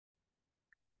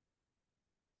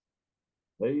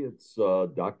Hey, it's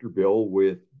Dr. Bill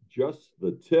with just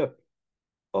the tip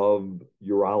of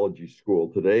urology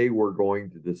school. Today, we're going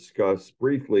to discuss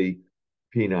briefly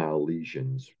penile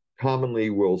lesions. Commonly,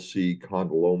 we'll see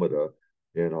condylomata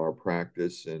in our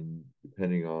practice, and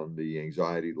depending on the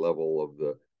anxiety level of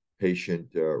the patient,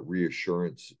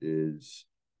 reassurance is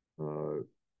uh,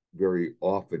 very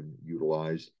often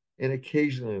utilized. And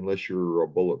occasionally, unless you're a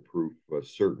bulletproof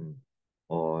certain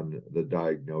on the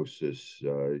diagnosis,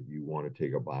 you want to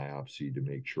take a biopsy to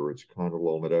make sure it's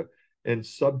condylomata. And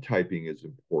subtyping is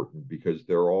important because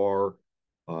there are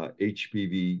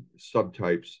HPV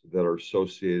subtypes that are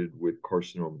associated with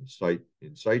carcinoma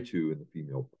in situ in the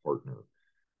female partner.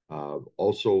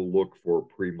 Also look for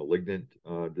pre-malignant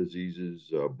diseases,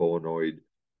 Bohinoid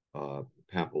uh,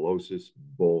 papillosis,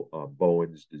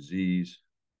 Bowen's disease,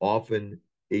 often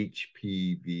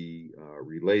HPV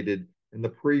related. And the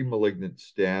pre-malignant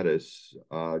status,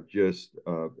 just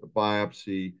a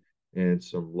biopsy and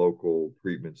some local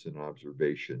treatments and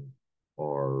observation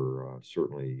are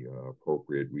certainly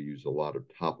appropriate. We use a lot of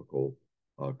topical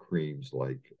creams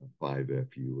like 5FU,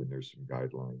 and there's some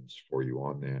guidelines for you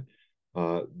on that.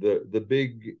 The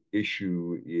big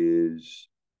issue is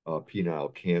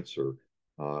penile cancer.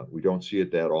 We don't see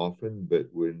it that often, but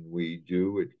when we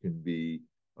do, it can be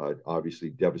obviously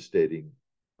devastating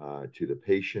to the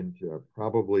patient.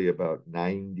 Probably about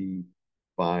 95%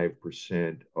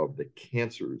 of the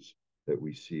cancers that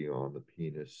we see on the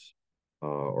penis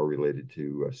are related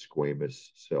to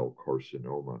squamous cell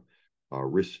carcinoma.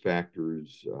 Risk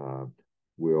factors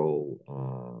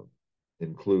will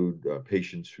include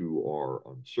patients who are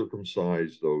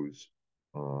uncircumcised, those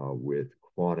with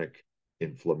chronic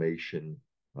inflammation,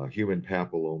 human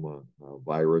papilloma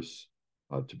virus,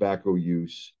 tobacco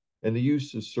use, and the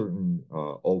use of certain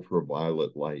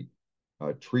ultraviolet light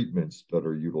treatments that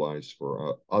are utilized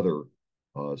for other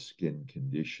skin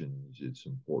conditions. It's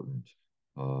important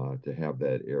to have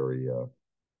that area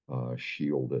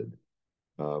shielded.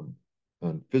 Um,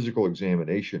 on physical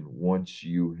examination, once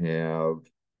you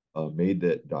have made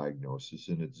that diagnosis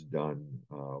and it's done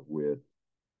with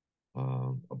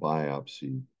a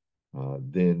biopsy,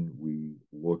 then we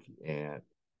look at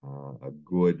a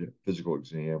good physical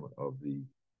exam of the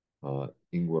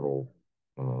inguinal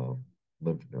uh,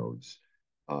 lymph nodes.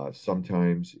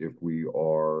 Sometimes, if we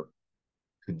are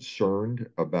concerned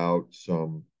about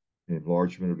some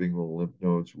enlargement of inguinal lymph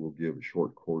nodes, we'll give a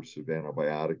short course of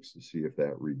antibiotics to see if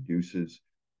that reduces.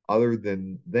 Other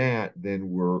than that, then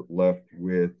we're left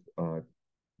with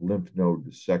lymph node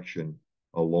dissection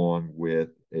along with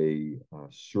a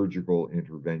surgical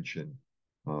intervention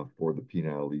for the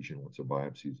penile lesion once a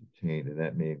biopsy is obtained. And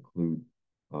that may include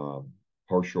um,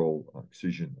 partial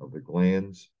excision of the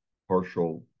glands,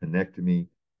 partial penectomy,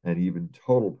 and even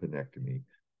total penectomy,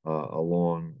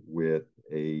 along with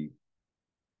a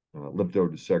lymph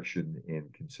node dissection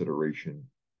and consideration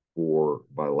for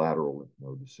bilateral lymph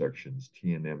node dissections,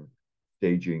 TNM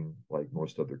staging, like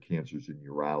most other cancers in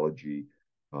urology,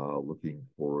 looking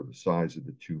for the size of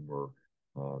the tumor,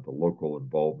 the local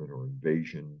involvement or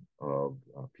invasion of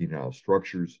penile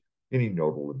structures, any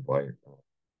nodal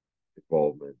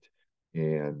involvement,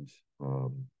 and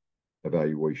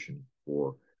evaluation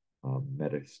for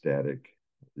metastatic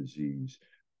disease.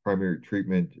 Primary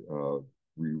treatment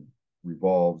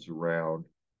revolves around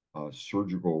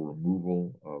surgical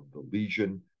removal of the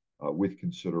lesion with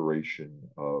consideration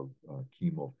of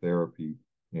chemotherapy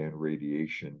and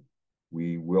radiation.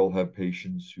 We will have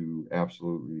patients who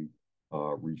absolutely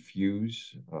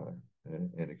refuse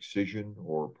an excision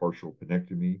or partial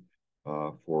penectomy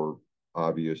for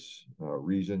obvious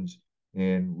reasons,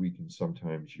 and we can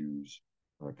sometimes use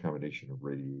a combination of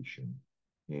radiation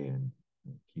and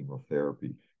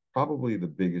chemotherapy. Probably the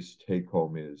biggest take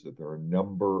home is that there are a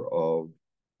number of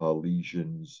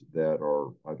lesions that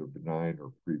are either benign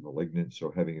or pre-malignant.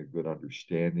 So having a good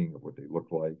understanding of what they look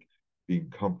like, being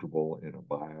comfortable in a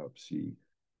biopsy,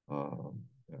 um,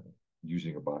 uh,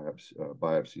 using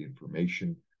biopsy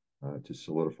information to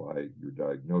solidify your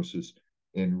diagnosis,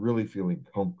 and really feeling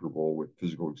comfortable with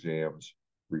physical exams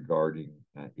regarding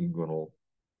inguinal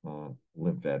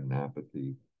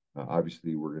lymphadenopathy.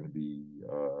 Obviously, we're going to be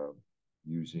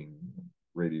using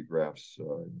radiographs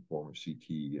in the form of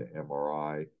CT,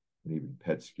 MRI, and even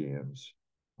PET scans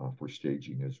for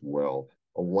staging as well.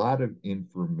 A lot of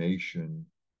information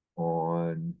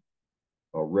on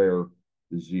a rare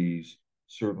disease.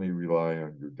 Certainly rely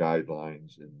on your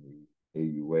guidelines in the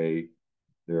AUA.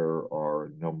 There are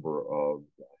a number of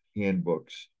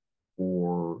handbooks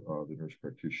for the nurse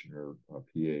practitioner, PA,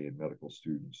 and medical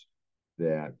students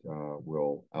that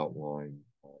will outline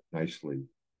nicely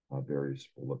various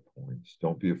bullet points.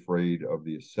 Don't be afraid of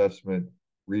the assessment.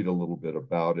 Read a little bit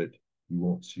about it. You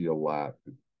won't see a lot,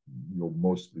 but you'll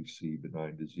mostly see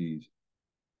benign disease.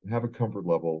 Have a comfort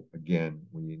level, again,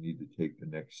 when you need to take the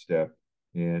next step.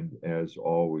 And as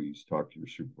always, talk to your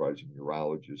supervising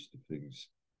urologist if things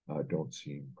don't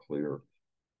seem clear.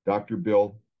 Dr.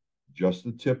 Bill, just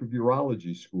the tip of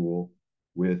urology school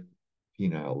with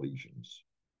penile lesions.